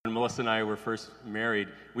Melissa and I were first married,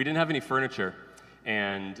 we didn't have any furniture.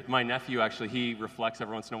 And my nephew, actually, he reflects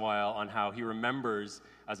every once in a while on how he remembers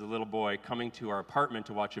as a little boy coming to our apartment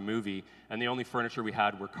to watch a movie, and the only furniture we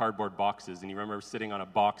had were cardboard boxes, and he remembers sitting on a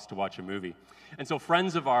box to watch a movie. And so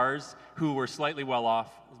friends of ours who were slightly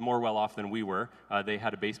more well off than we were, they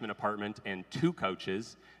had a basement apartment and 2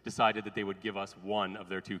 couches, decided that they would give us one of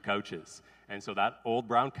their 2 couches. And so that old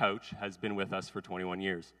brown couch has been with us for 21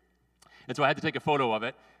 years. And so I had to take a photo of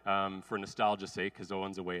it for nostalgia's sake, because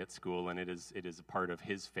Owen's away at school, and it is a part of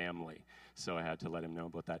his family. So I had to let him know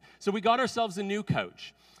about that. So we got ourselves a new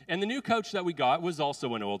couch. And the new couch that we got was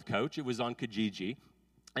also an old couch. It was on Kijiji.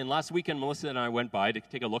 And last weekend, Melissa and I went by to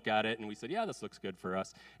take a look at it, and we said, yeah, this looks good for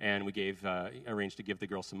us. And we arranged to give the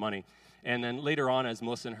girls some money. And then later on, as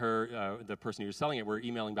Melissa and her, the person who was selling it, were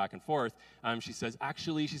emailing back and forth, she says,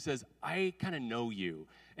 I kind of know you.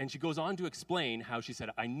 And she goes on to explain how she said,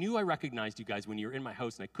 I knew I recognized you guys when you were in my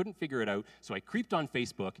house, and I couldn't figure it out, so I creeped on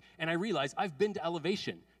Facebook, and I realized I've been to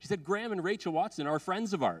Elevation. She said, Graham and Rachel Watson are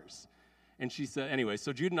friends of ours. And she said, anyway,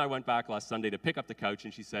 so Jude and I went back last Sunday to pick up the couch,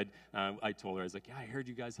 and she said, I told her, I was like, yeah, I heard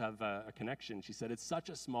you guys have a connection. She said, it's such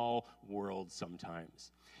a small world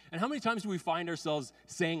sometimes. And how many times do we find ourselves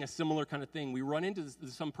saying a similar kind of thing? We run into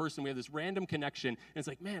some person, we have this random connection, and it's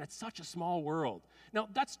like, man, it's such a small world. Now,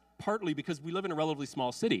 that's partly because we live in a relatively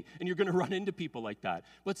small city, and you're going to run into people like that.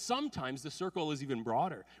 But sometimes the circle is even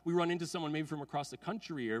broader. We run into someone maybe from across the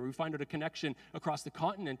country, or we find out a connection across the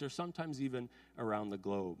continent, or sometimes even around the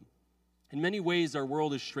globe. In many ways, our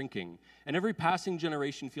world is shrinking, and every passing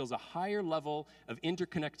generation feels a higher level of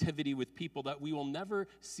interconnectivity with people that we will never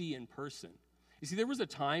see in person. You see, there was a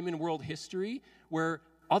time in world history where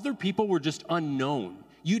other people were just unknown.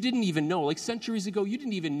 You didn't even know. Like centuries ago, you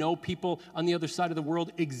didn't even know people on the other side of the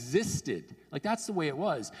world existed. Like that's the way it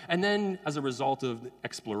was. And then as a result of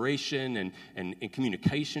exploration and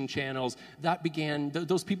communication channels, that began,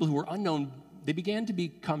 those people who were unknown, they began to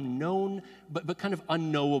become known, but kind of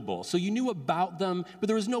unknowable. So you knew about them, but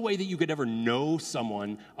there was no way that you could ever know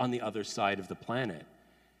someone on the other side of the planet.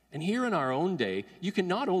 And here in our own day, you can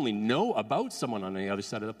not only know about someone on the other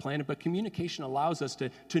side of the planet, but communication allows us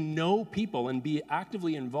to know people and be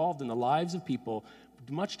actively involved in the lives of people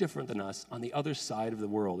much different than us on the other side of the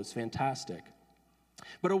world. It's fantastic.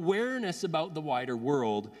 But awareness about the wider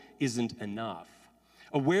world isn't enough.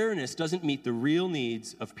 Awareness doesn't meet the real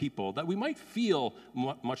needs of people that we might feel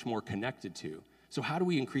much more connected to. So how do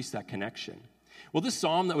we increase that connection? Well, this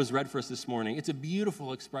psalm that was read for us this morning, it's a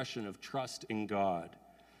beautiful expression of trust in God.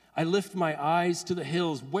 I lift my eyes to the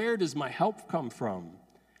hills. Where does my help come from?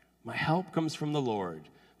 My help comes from the Lord,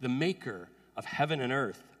 the maker of heaven and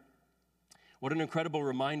earth. What an incredible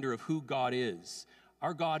reminder of who God is.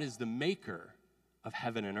 Our God is the maker of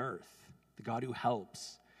heaven and earth, the God who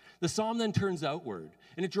helps. The psalm then turns outward,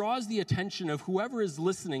 and it draws the attention of whoever is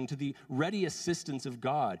listening to the ready assistance of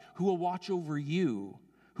God, who will watch over you,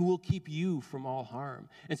 who will keep you from all harm.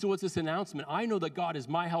 And so it's this announcement, I know that God is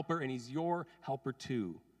my helper, and he's your helper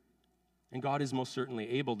too. And God is most certainly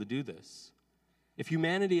able to do this. If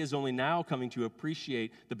humanity is only now coming to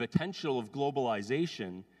appreciate the potential of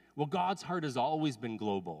globalization, well, God's heart has always been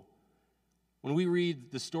global. When we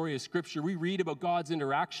read the story of Scripture, we read about God's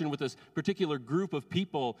interaction with this particular group of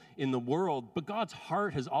people in the world, but God's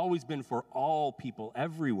heart has always been for all people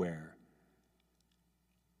everywhere.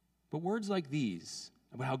 But words like these,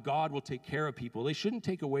 about how God will take care of people, they shouldn't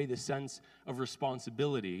take away the sense of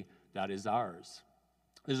responsibility that is ours.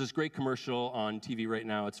 There's this great commercial on TV right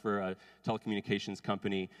now. It's for a telecommunications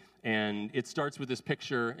company, and it starts with this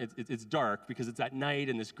picture. It's dark because it's at night,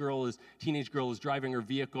 and this teenage girl is driving her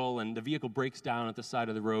vehicle, and the vehicle breaks down at the side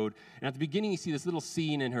of the road. And at the beginning, you see this little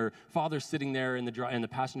scene, and her father's sitting there in the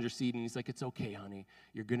passenger seat, and he's like, "It's okay, honey.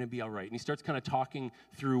 You're going to be all right." And he starts kind of talking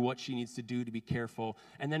through what she needs to do to be careful.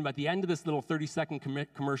 And then by the end of this little 30-second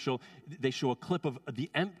commercial, they show a clip of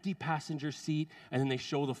the empty passenger seat, and then they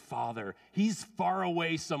show the father. He's far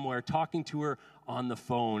away somewhere talking to her on the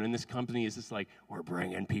phone, and this company is just like, we're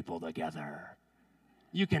bringing people together.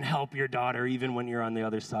 You can help your daughter even when you're on the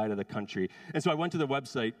other side of the country. And so I went to the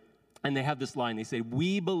website, and they have this line. They say,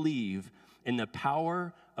 we believe in the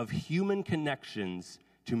power of human connections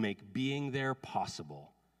to make being there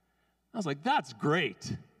possible. I was like, that's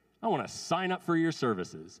great. I want to sign up for your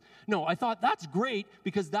services. No, I thought that's great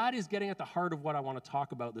because that is getting at the heart of what I want to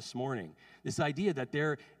talk about this morning. This idea that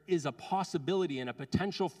there is a possibility and a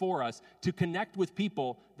potential for us to connect with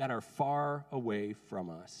people that are far away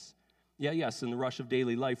from us. Yes, in the rush of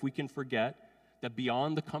daily life, we can forget that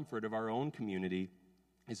beyond the comfort of our own community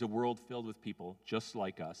is a world filled with people just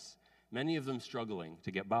like us, many of them struggling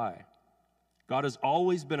to get by. God has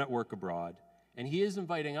always been at work abroad. And he is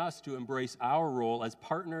inviting us to embrace our role as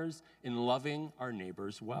partners in loving our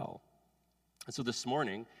neighbors well. And so this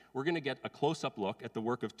morning, we're going to get a close-up look at the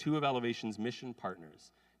work of two of Elevation's mission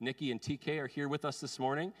partners. Nikki and TK are here with us this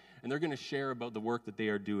morning, and they're going to share about the work that they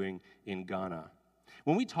are doing in Ghana.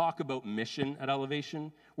 When we talk about mission at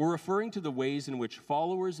Elevation, we're referring to the ways in which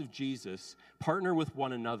followers of Jesus partner with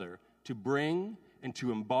one another to bring and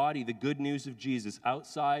to embody the good news of Jesus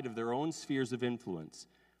outside of their own spheres of influence,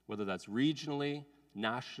 whether that's regionally,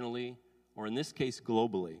 nationally, or in this case,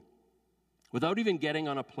 globally. Without even getting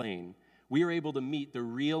on a plane, we are able to meet the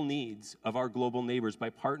real needs of our global neighbors by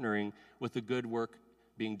partnering with the good work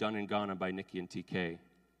being done in Ghana by Nikki and TK.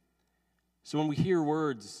 So when we hear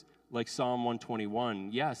words like Psalm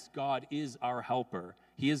 121, yes, God is our helper.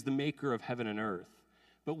 He is the maker of heaven and earth.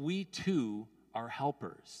 But we too are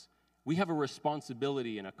helpers. We have a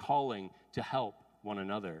responsibility and a calling to help one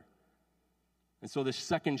another. And so this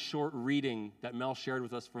second short reading that Mel shared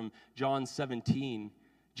with us from John 17,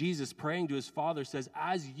 Jesus praying to his Father says,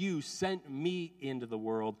 as you sent me into the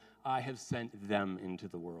world, I have sent them into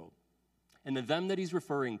the world. And the them that he's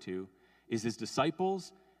referring to is his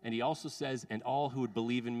disciples, and he also says, and all who would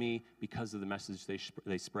believe in me because of the message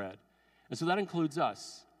they spread. And so that includes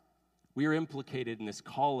us. We are implicated in this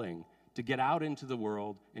calling to get out into the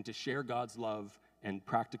world and to share God's love and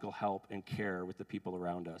practical help and care with the people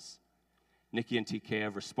around us. Nikki and TK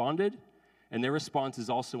have responded, and their response is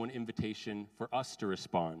also an invitation for us to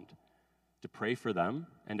respond, to pray for them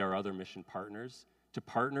and our other mission partners, to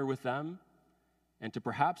partner with them, and to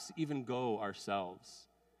perhaps even go ourselves.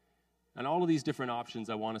 And all of these different options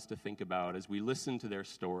I want us to think about as we listen to their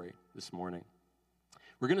story this morning.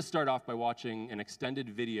 We're going to start off by watching an extended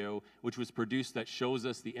video which was produced that shows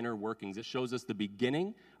us the inner workings. It shows us the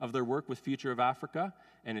beginning of their work with Future of Africa,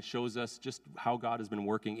 and it shows us just how God has been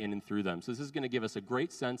working in and through them. So this is going to give us a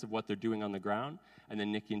great sense of what they're doing on the ground, and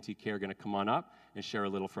then Nikki and TK are going to come on up and share a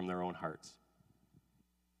little from their own hearts.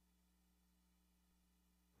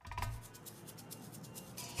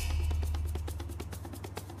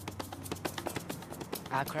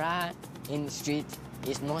 Accra in the street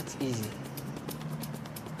is not easy.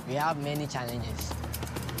 We have many challenges.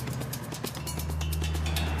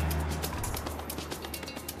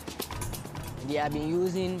 They have been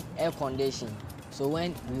using air conditioning, so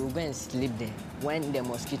when we will go and sleep there, when the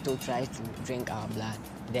mosquito tries to drink our blood,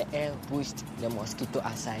 the air pushed the mosquito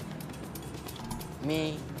aside.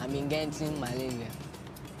 Me, I've been getting malaria.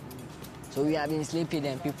 So we have been sleeping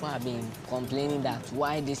there, and people have been complaining that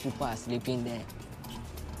why these people are sleeping there.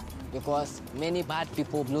 Because many bad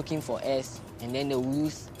people looking for us, and then they will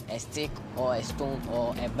use a stick or a stone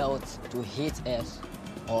or a belt to hit us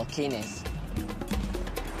or cane us.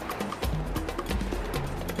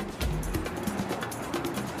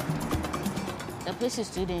 The place is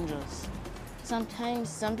too dangerous. Sometimes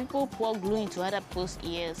some people pour glue into other people's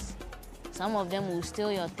ears. Some of them will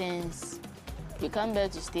steal your things. You can't bear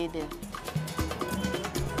to stay there.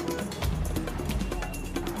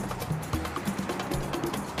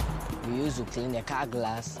 We used to clean the car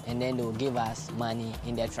glass, and then they will give us money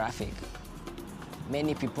in the traffic.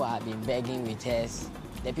 Many people have been begging with us,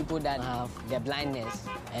 the people that have the blindness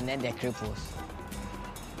and then the cripples.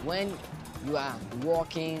 When you are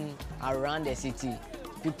walking around the city,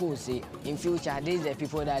 people will say, in future, these are the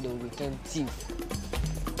people that will become thieves.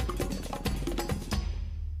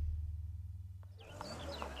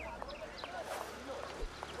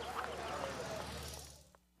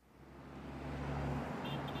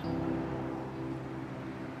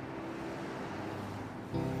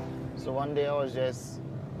 So one day I was just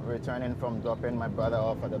returning from dropping my brother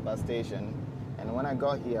off at the bus station, and when I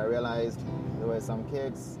got here I realized there were some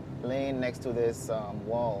kids playing next to this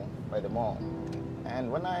wall by the mall.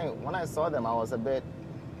 And when I saw them, I was a bit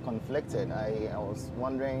conflicted. I was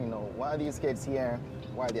wondering, why are these kids here?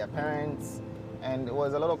 Why are their parents? And it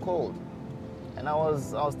was a little cold. And I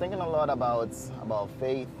was thinking a lot about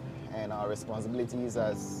faith and our responsibilities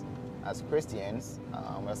as Christians.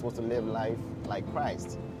 We're supposed to live life like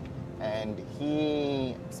Christ. And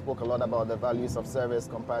he spoke a lot about the values of service,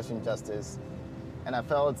 compassion, justice. And I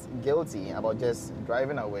felt guilty about just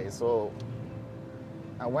driving away. So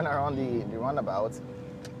I went around the roundabout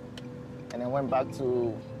and then went back to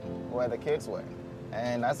where the kids were.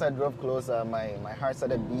 And as I drove closer, my heart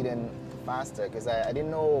started beating faster because I didn't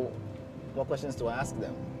know what questions to ask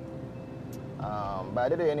them. But I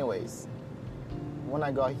did it anyways. When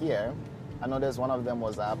I got here, I noticed one of them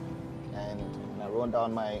was up, and I rolled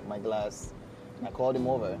down my glass. I called him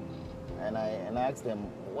over, and I asked him,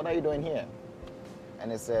 "What are you doing here?"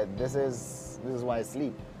 And he said, "This is why I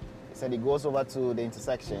sleep." He said he goes over to the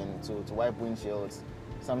intersection to wipe windshields,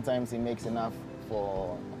 Sometimes he makes enough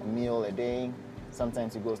for a meal a day.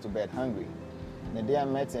 Sometimes he goes to bed hungry. The day I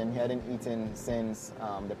met him, he hadn't eaten since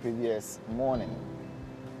the previous morning.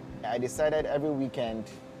 I decided every weekend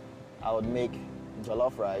I would make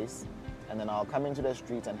jollof rice, and then I'll come into the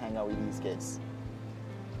street and hang out with these kids.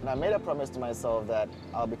 And I made a promise to myself that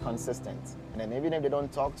I'll be consistent. And then even if they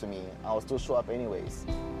don't talk to me, I'll still show up anyways.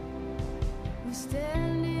 We're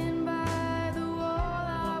standing by the wall,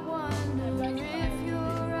 I wonder if your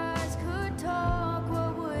eyes could talk,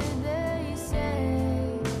 what would they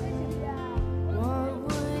say? What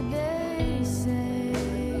would they say?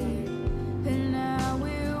 And now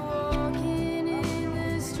we're walking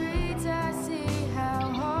in the streets, I see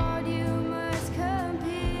how hard you must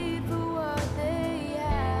compete for what they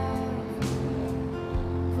have,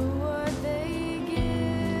 for what they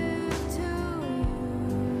give to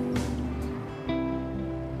you.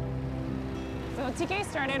 So TK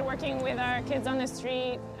started working with our kids on the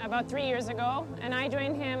street about 3 years ago, and I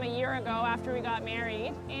joined him a year ago after we got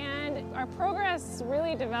married. And our progress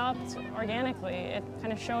really developed organically. It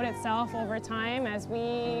kind of showed itself over time as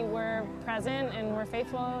we were present and were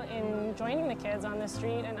faithful in joining the kids on the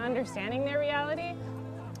street and understanding their reality.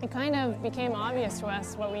 It kind of became obvious to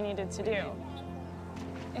us what we needed to do.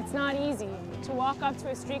 It's not easy to walk up to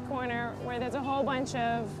a street corner where there's a whole bunch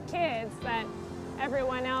of kids that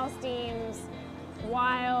everyone else deems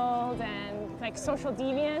wild and like social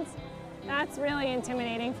deviants. That's really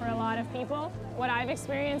intimidating for a lot of people. What I've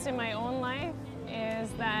experienced in my own life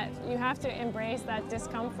is that you have to embrace that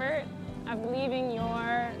discomfort of leaving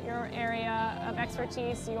your area of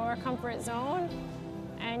expertise, your comfort zone,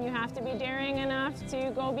 and you have to be daring enough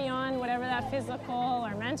to go beyond whatever that physical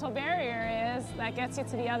or mental barrier is that gets you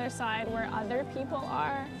to the other side where other people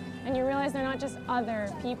are, and you realize they're not just other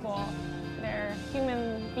people, they're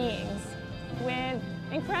human beings with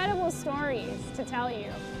incredible stories to tell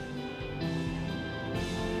you.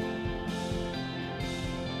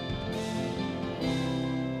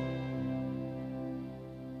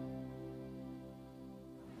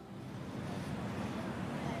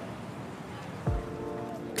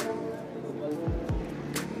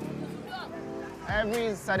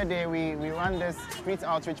 Every Saturday, we run this street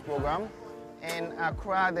outreach program. In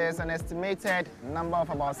Accra, there's an estimated number of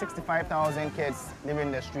about 65,000 kids living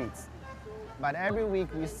in the streets. But every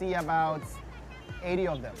week, we see about 80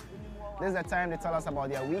 of them. This is the time they tell us about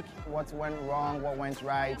their week, what went wrong, what went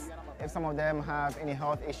right. If some of them have any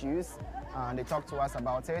health issues, they talk to us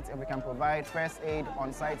about it. If we can provide first aid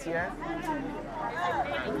on site here.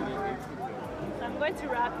 I'm going to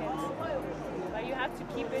wrap it, but you have to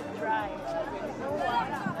keep it dry.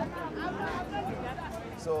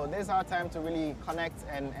 So this is our time to really connect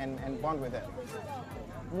and bond with them.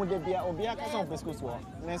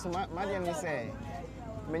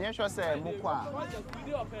 Menya sure say mukwa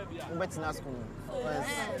ubetina school.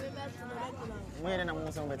 Mwe na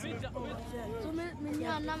musa ubetina.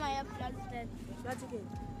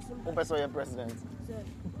 President.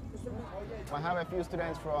 We have a few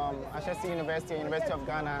students from Ashesi University, University of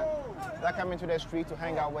Ghana, that come into the street to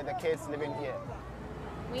hang out with the kids living here.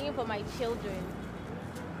 Waiting for my children.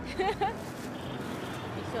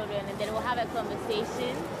 And then we'll have a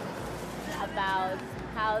conversation about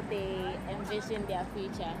how they envision their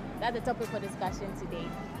future. That's the topic for discussion today.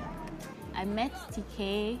 I met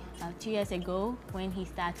TK about 2 years ago when he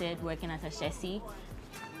started working at Ashesi,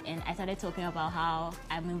 and I started talking about how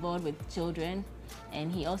I'm involved with children, and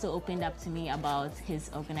he also opened up to me about his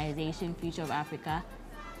organization, Future of Africa.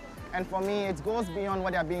 And for me, it goes beyond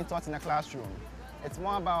what they're being taught in the classroom. It's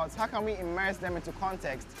more about how can we immerse them into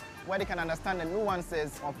context where they can understand the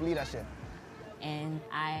nuances of leadership. And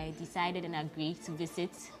I decided and agreed to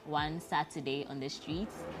visit one Saturday on the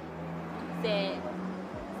streets. Say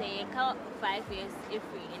 5 years if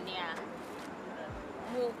we in there.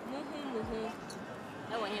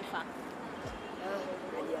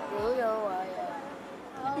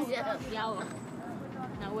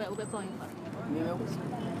 Now where we going for?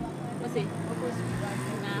 What's it?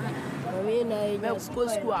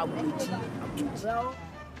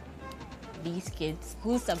 These kids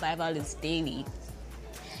whose survival is daily.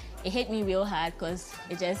 It hit me real hard because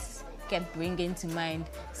it just kept bringing to mind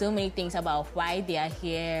so many things about why they are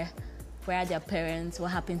here, where are their parents,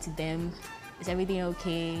 what happened to them, is everything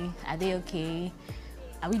okay, are they okay,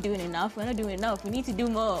 are we doing enough, we're not doing enough, we need to do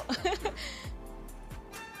more.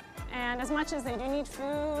 And as much as they do need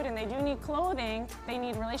food and they do need clothing, they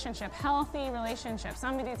need relationship, healthy relationship,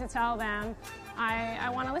 somebody to tell them, I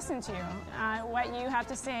want to listen to you. What you have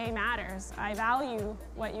to say matters. I value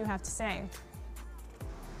what you have to say.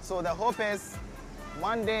 So the hope is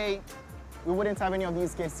one day we wouldn't have any of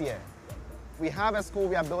these kids here. We have a school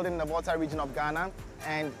we are building in the Volta region of Ghana,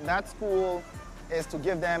 and that school is to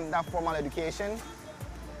give them that formal education.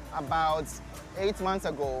 About 8 months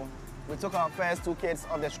ago, we took our first 2 kids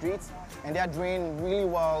off the streets, and they are doing really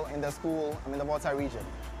well in the school, in the Volta region.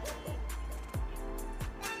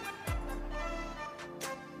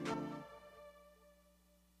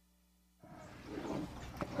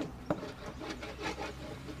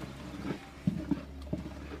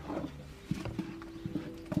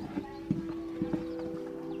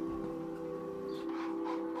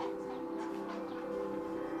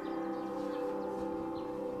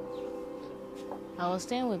 I was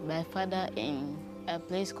staying with my father in a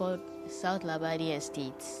place called South Labadi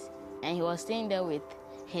Estates, and he was staying there with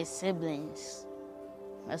his siblings.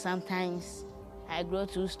 But sometimes I grow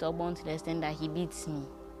too stubborn to the extent that he beats me.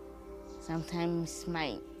 Sometimes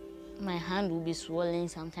my hand will be swollen,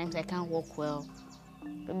 sometimes I can't walk well.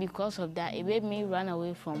 But because of that, it made me run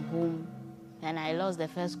away from home, and I lost the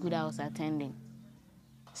first school I was attending.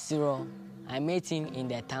 Cyril, I met him in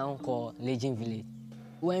the town called Legend Village.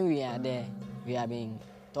 When we are there, we have been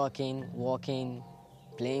talking, walking,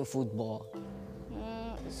 playing football.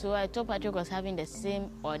 So I thought Patrick was having the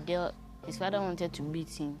same ordeal. His father wanted to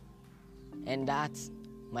beat him. And that,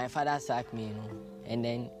 my father sacked me, and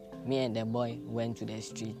then me and the boy went to the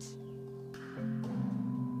streets.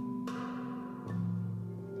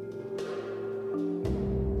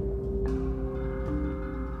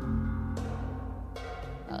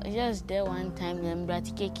 Just there one time, then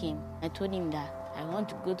Bratike came. I told him that I want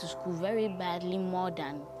to go to school very badly, more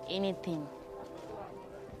than anything.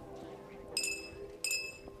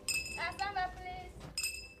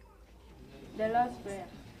 The Lord's Prayer.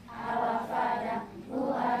 Our Father, who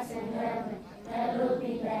art in heaven, hallowed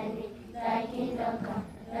be thy name. Thy kingdom come,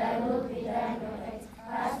 thy will be done on earth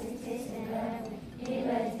as it is in heaven. Give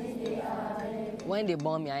us this day our daily bread. When they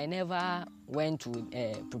born me, I never went to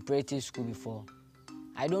a preparatory school before.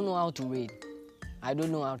 I don't know how to read. I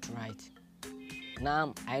don't know how to write.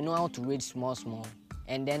 Now I know how to read small,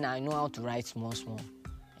 and then I know how to write small.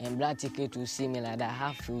 And Bratike to see me like that, I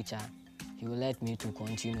have future. He will let me to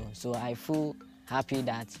continue. So I feel happy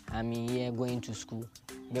that I'm in here going to school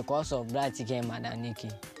because of Bratike and Madam Nikki.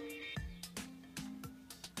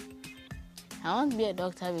 I want to be a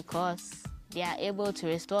doctor because they are able to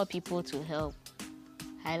restore people to health.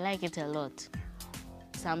 I like it a lot.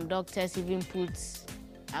 Some doctors even put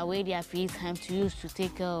away their free time to use to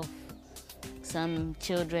take care of some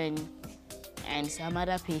children and some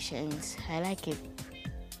other patients. I like it.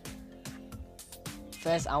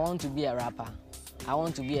 First, I want to be a rapper. I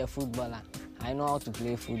want to be a footballer. I know how to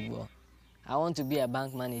play football. I want to be a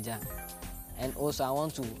bank manager. And also, I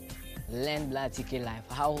want to learn Bratike life,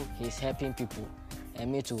 how he's helping people. And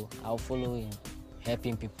me too, I'll follow him,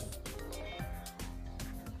 helping people.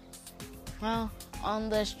 Well, on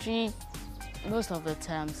the street, most of the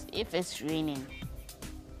times, if it's raining,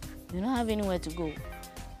 you don't have anywhere to go.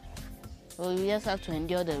 So you just have to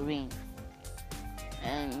endure the rain.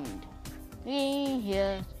 And being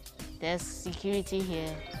here, there's security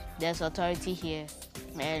here, there's authority here,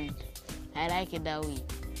 and I like it that way.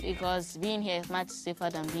 Because being here is much safer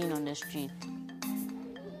than being on the street.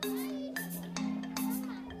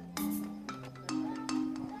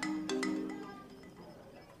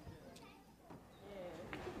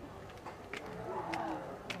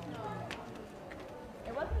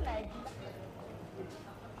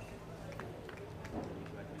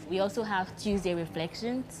 We also have Tuesday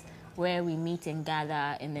Reflections, where we meet and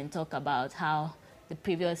gather and then talk about how the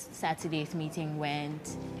previous Saturday's meeting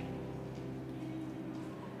went.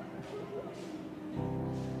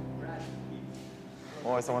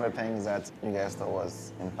 What were some of the things that you guys thought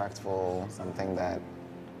was impactful, something that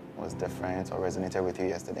was different or resonated with you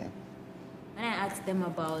yesterday? When I asked them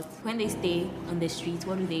about when they stay on the streets,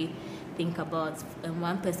 what do they think about? And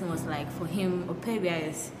one person was like, for him, Opebia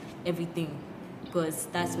is everything, because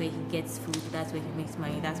that's where he gets food, that's where he makes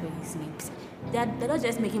money, that's where he sleeps. They're not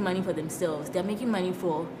just making money for themselves, they're making money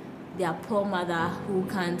for their poor mother who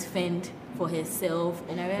can't fend for herself.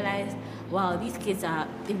 And I realized, wow, these kids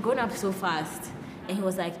they've grown up so fast. And he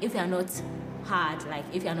was like, if you're not hard, like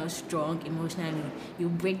if you're not strong emotionally, you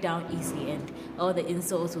break down easily and all the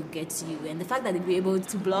insults will get to you. And the fact that they'll be able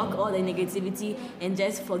to block all the negativity and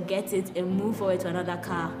just forget it and move forward to another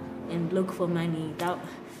car and look for money, that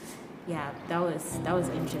was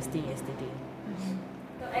interesting yesterday.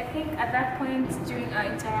 So I think at that point during our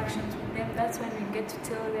interactions with them, that's when we get to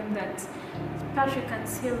tell them that Patrick and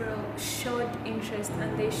Cyril showed interest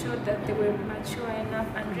and they showed that they were mature enough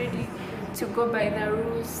and ready to go by the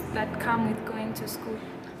rules that come with going to school.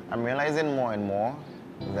 I'm realizing more and more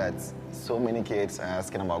that so many kids are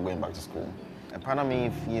asking about going back to school. A part of me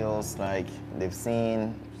feels like they've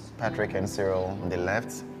seen Patrick and Cyril, they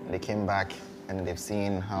left, they came back, and they've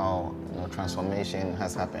seen how transformation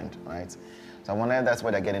has happened, right? So I wonder if that's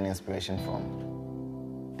where they're getting inspiration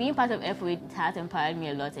from. Being part of F8 has empowered me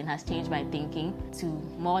a lot and has changed my thinking to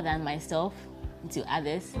more than myself, to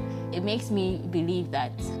others. It makes me believe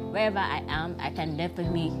that wherever I am, I can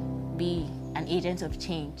definitely be an agent of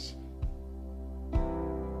change.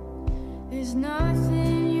 There's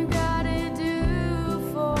nothing you gotta do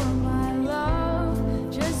for my love.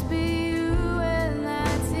 Just be you and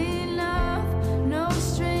that's enough. No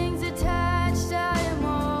strings attached, I am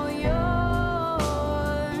all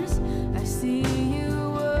yours. I see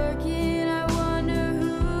you working, I wonder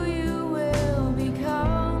who you will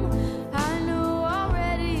become. I know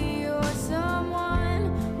already you're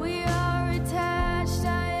someone. We are attached,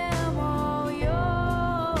 I am all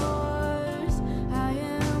yours. I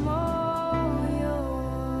am all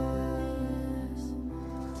yours.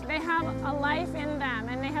 They have a life in them,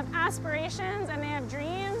 and they have aspirations, and they have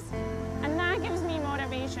dreams, and that gives me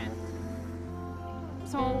motivation.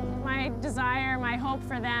 So my desire, my hope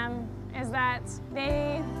for them is that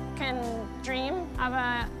they can dream of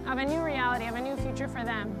a new reality, of a new future for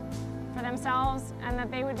them, for themselves, and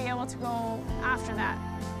that they would be able to go after that.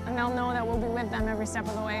 And they'll know that we'll be with them every step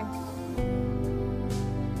of the way.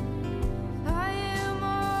 I am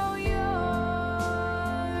all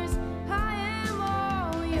yours. I am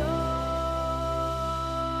all yours.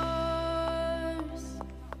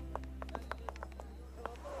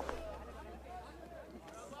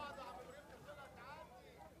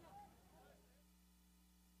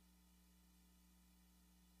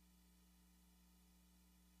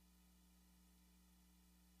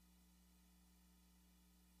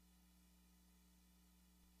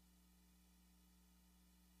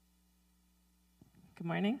 Good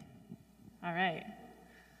morning. All right.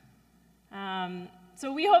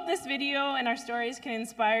 So we hope this video and our stories can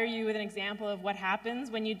inspire you with an example of what happens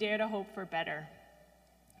when you dare to hope for better.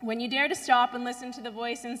 When you dare to stop and listen to the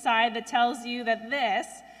voice inside that tells you that this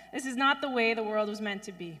is not the way the world was meant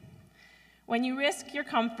to be. When you risk your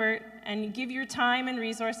comfort and you give your time and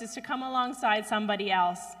resources to come alongside somebody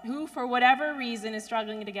else who, for whatever reason, is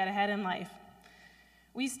struggling to get ahead in life.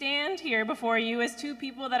 We stand here before you as two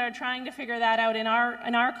people that are trying to figure that out in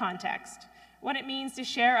our context, what it means to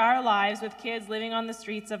share our lives with kids living on the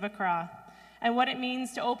streets of Accra, and what it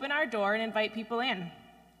means to open our door and invite people in.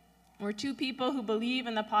 We're two people who believe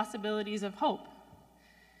in the possibilities of hope.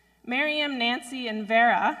 Miriam, Nancy, and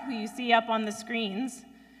Vera, who you see up on the screens,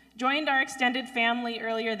 joined our extended family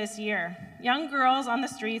earlier this year. Young girls on the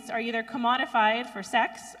streets are either commodified for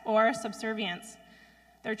sex or subservience.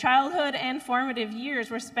 Their childhood and formative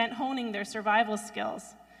years were spent honing their survival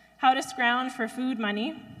skills, how to scrounge for food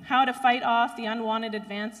money, how to fight off the unwanted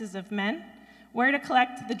advances of men, where to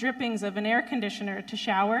collect the drippings of an air conditioner to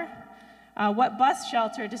shower, what bus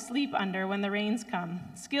shelter to sleep under when the rains come.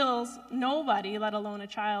 Skills nobody, let alone a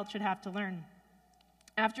child, should have to learn.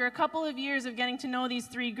 After a couple of years of getting to know these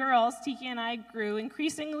three girls, Tiki and I grew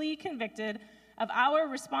increasingly convicted of our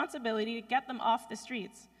responsibility to get them off the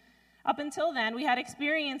streets. Up until then, we had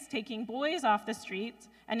experience taking boys off the streets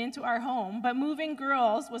and into our home, but moving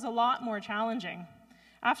girls was a lot more challenging.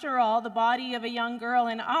 After all, the body of a young girl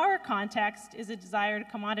in our context is a desired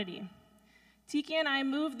commodity. Tiki and I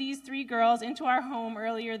moved these three girls into our home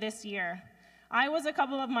earlier this year. I was a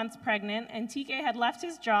couple of months pregnant, and Tiki had left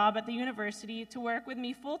his job at the university to work with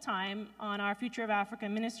me full-time on our Future of Africa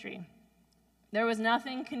ministry. There was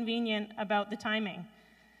nothing convenient about the timing.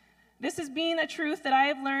 This has been a truth that I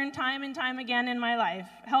have learned time and time again in my life.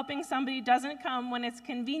 Helping somebody doesn't come when it's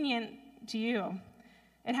convenient to you.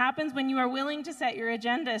 It happens when you are willing to set your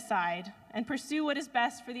agenda aside and pursue what is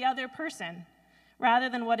best for the other person, rather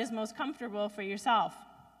than what is most comfortable for yourself.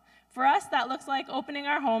 For us, that looks like opening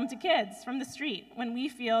our home to kids from the street when we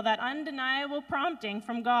feel that undeniable prompting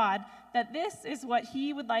from God that this is what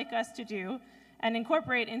He would like us to do and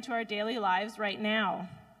incorporate into our daily lives right now.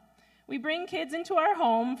 We bring kids into our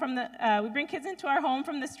home from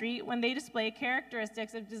the street when they display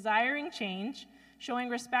characteristics of desiring change, showing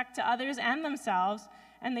respect to others and themselves,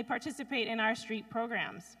 and they participate in our street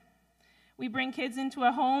programs. We bring kids into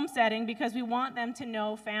a home setting because we want them to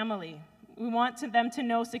know family. We want them to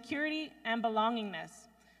know security and belongingness.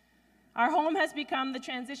 Our home has become the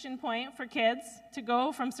transition point for kids to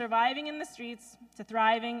go from surviving in the streets to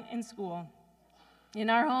thriving in school. In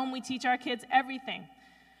our home, we teach our kids everything,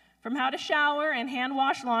 from how to shower and hand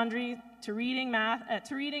wash laundry to reading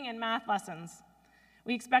and math lessons.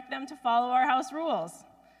 We expect them to follow our house rules.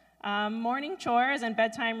 Morning chores and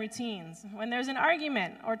bedtime routines. When there's an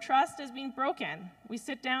argument or trust is being broken, we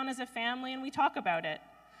sit down as a family and we talk about it.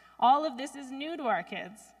 All of this is new to our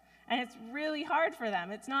kids, and it's really hard for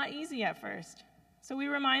them. It's not easy at first. So we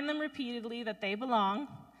remind them repeatedly that they belong,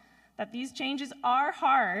 that these changes are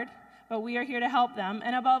hard, but we are here to help them,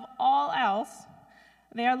 and above all else,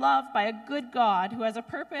 they are loved by a good God who has a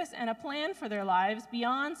purpose and a plan for their lives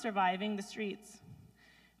beyond surviving the streets.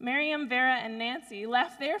 Miriam, Vera, and Nancy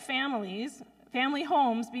left their family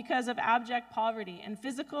homes because of abject poverty and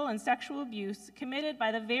physical and sexual abuse committed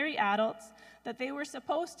by the very adults that they were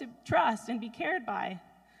supposed to trust and be cared by.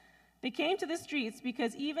 They came to the streets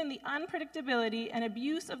because even the unpredictability and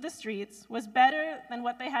abuse of the streets was better than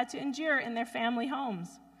what they had to endure in their family homes.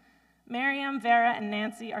 Miriam, Vera, and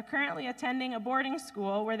Nancy are currently attending a boarding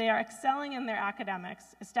school where they are excelling in their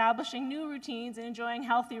academics, establishing new routines, and enjoying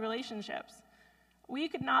healthy relationships. We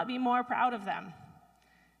could not be more proud of them.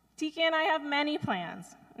 TK and I have many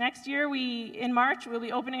plans. Next year, in March, we'll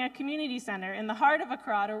be opening a community center in the heart of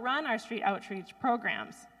Accra to run our street outreach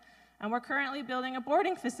programs. And we're currently building a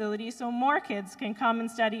boarding facility so more kids can come and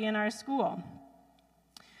study in our school.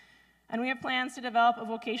 And we have plans to develop a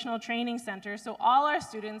vocational training center so all our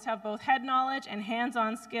students have both head knowledge and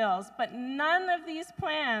hands-on skills. But none of these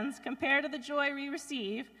plans compare to the joy we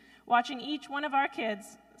receive watching each one of our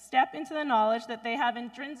kids step into the knowledge that they have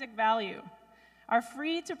intrinsic value, are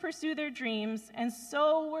free to pursue their dreams, and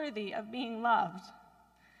so worthy of being loved.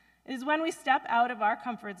 It is when we step out of our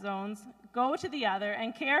comfort zones, go to the other,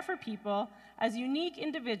 and care for people as unique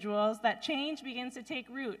individuals that change begins to take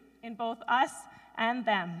root in both us and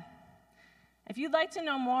them. If you'd like to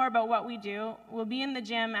know more about what we do, we'll be in the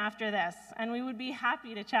gym after this, and we would be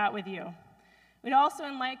happy to chat with you. We'd also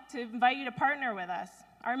like to invite you to partner with us.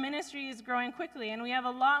 Our ministry is growing quickly, and we have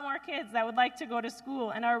a lot more kids that would like to go to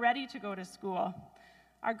school and are ready to go to school.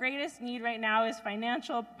 Our greatest need right now is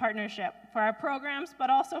financial partnership for our programs,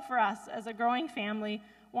 but also for us as a growing family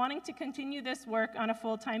wanting to continue this work on a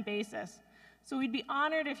full-time basis. So we'd be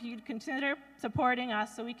honored if you'd consider supporting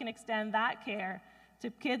us so we can extend that care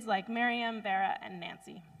to kids like Miriam, Vera, and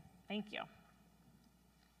Nancy. Thank you.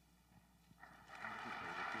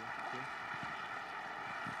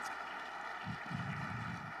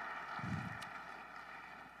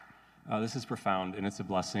 This is profound, and it's a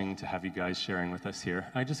blessing to have you guys sharing with us here.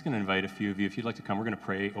 I'm just going to invite a few of you, if you'd like to come, we're going to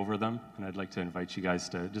pray over them, and I'd like to invite you guys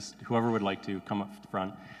to just, whoever would like to, come up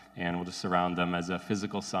front, and we'll just surround them as a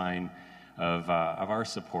physical sign of our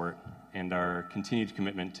support and our continued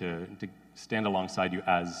commitment to stand alongside you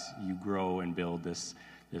as you grow and build this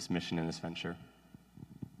mission and this venture.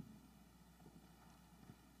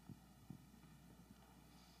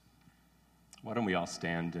 Why don't we all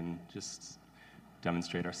stand and just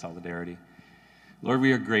demonstrate our solidarity. Lord,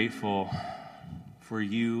 we are grateful for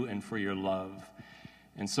you and for your love.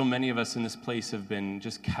 And so many of us in this place have been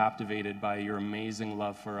just captivated by your amazing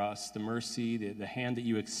love for us, the mercy, the hand that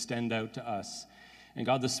you extend out to us. And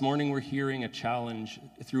God, this morning we're hearing a challenge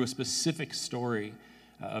through a specific story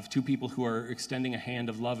of two people who are extending a hand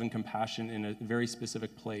of love and compassion in a very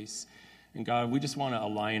specific place. And God, we just want to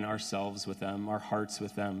align ourselves with them, our hearts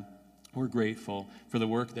with them. We're grateful for the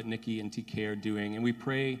work that Nikki and TK are doing, and we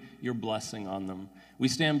pray your blessing on them. We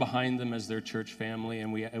stand behind them as their church family,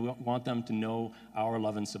 and we want them to know our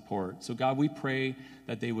love and support. So God, we pray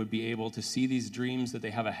that they would be able to see these dreams that they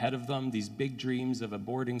have ahead of them, these big dreams of a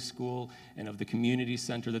boarding school and of the community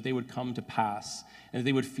center, that they would come to pass, and that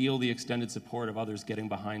they would feel the extended support of others getting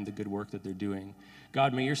behind the good work that they're doing.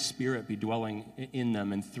 God, may your spirit be dwelling in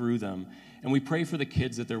them and through them. And we pray for the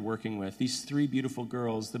kids that they're working with, these three beautiful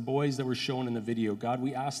girls, the boys that were shown in the video. God,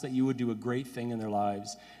 we ask that you would do a great thing in their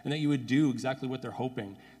lives and that you would do exactly what they're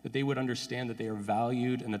hoping, that they would understand that they are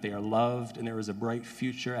valued and that they are loved and there is a bright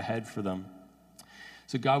future ahead for them.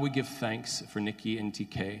 So God, we give thanks for Nikki and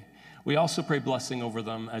TK. We also pray blessing over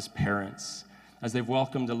them as parents. As they've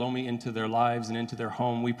welcomed Alomi into their lives and into their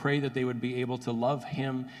home, we pray that they would be able to love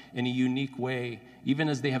him in a unique way, even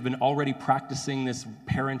as they have been already practicing this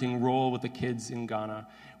parenting role with the kids in Ghana.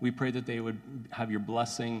 We pray that they would have your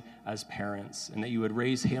blessing as parents and that you would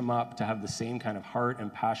raise him up to have the same kind of heart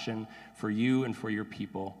and passion for you and for your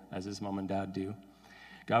people as his mom and dad do.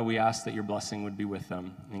 God, we ask that your blessing would be with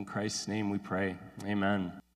them. In Christ's name we pray. Amen.